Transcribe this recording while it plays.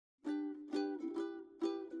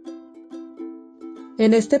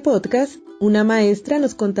En este podcast, una maestra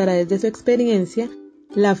nos contará desde su experiencia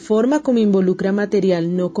la forma como involucra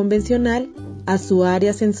material no convencional a su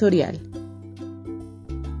área sensorial.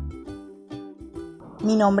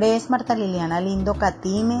 Mi nombre es Marta Liliana Lindo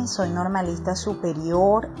Catime, soy normalista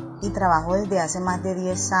superior y trabajo desde hace más de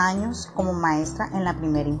 10 años como maestra en la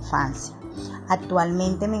primera infancia.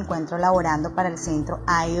 Actualmente me encuentro laborando para el Centro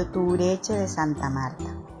área de Santa Marta.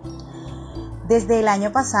 Desde el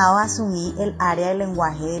año pasado asumí el área del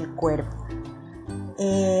lenguaje del cuerpo.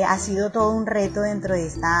 Ha sido todo un reto dentro de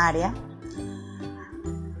esta área,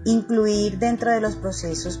 incluir dentro de los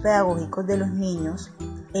procesos pedagógicos de los niños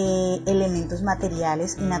elementos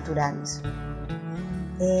materiales y naturales.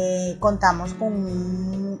 Contamos con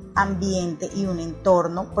un ambiente y un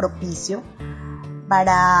entorno propicio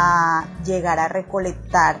para llegar a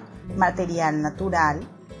recolectar material natural,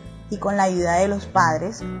 y con la ayuda de los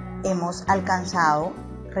padres hemos alcanzado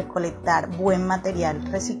recolectar buen material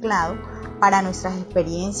reciclado para nuestras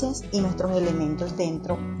experiencias y nuestros elementos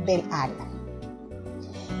dentro del área.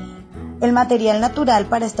 El material natural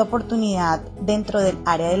para esta oportunidad dentro del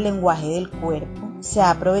área del lenguaje del cuerpo se ha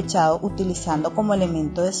aprovechado utilizando como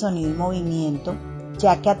elemento de sonido y movimiento,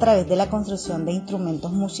 ya que a través de la construcción de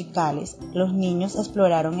instrumentos musicales, los niños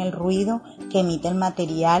exploraron el ruido que emite el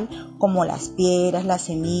material, como las piedras, las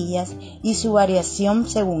semillas y su variación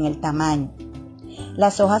según el tamaño.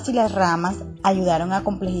 Las hojas y las ramas ayudaron a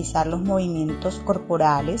complejizar los movimientos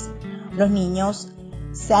corporales. Los niños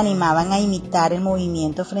se animaban a imitar el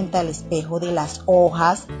movimiento frente al espejo de las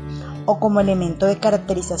hojas o como elemento de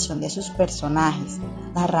caracterización de sus personajes.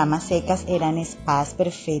 Las ramas secas eran espadas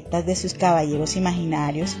perfectas de sus caballeros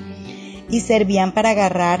imaginarios y servían para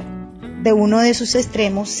agarrar de uno de sus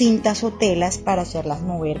extremos cintas o telas para hacerlas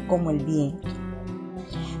mover como el viento.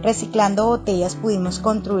 Reciclando botellas pudimos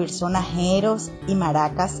construir sonajeros y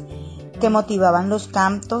maracas que motivaban los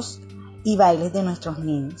cantos y bailes de nuestros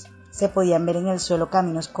niños. Se podían ver en el suelo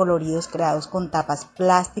caminos coloridos creados con tapas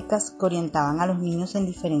plásticas que orientaban a los niños en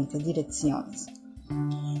diferentes direcciones.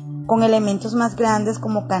 Con elementos más grandes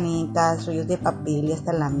como canetas, rollos de papel y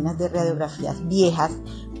hasta láminas de radiografías viejas,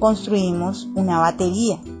 construimos una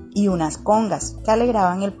batería y unas congas que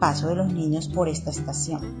alegraban el paso de los niños por esta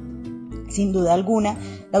estación. Sin duda alguna,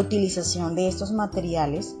 la utilización de estos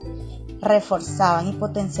materiales reforzaban y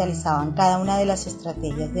potencializaban cada una de las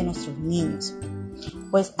estrategias de nuestros niños,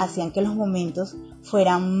 pues hacían que los momentos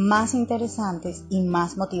fueran más interesantes y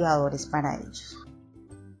más motivadores para ellos.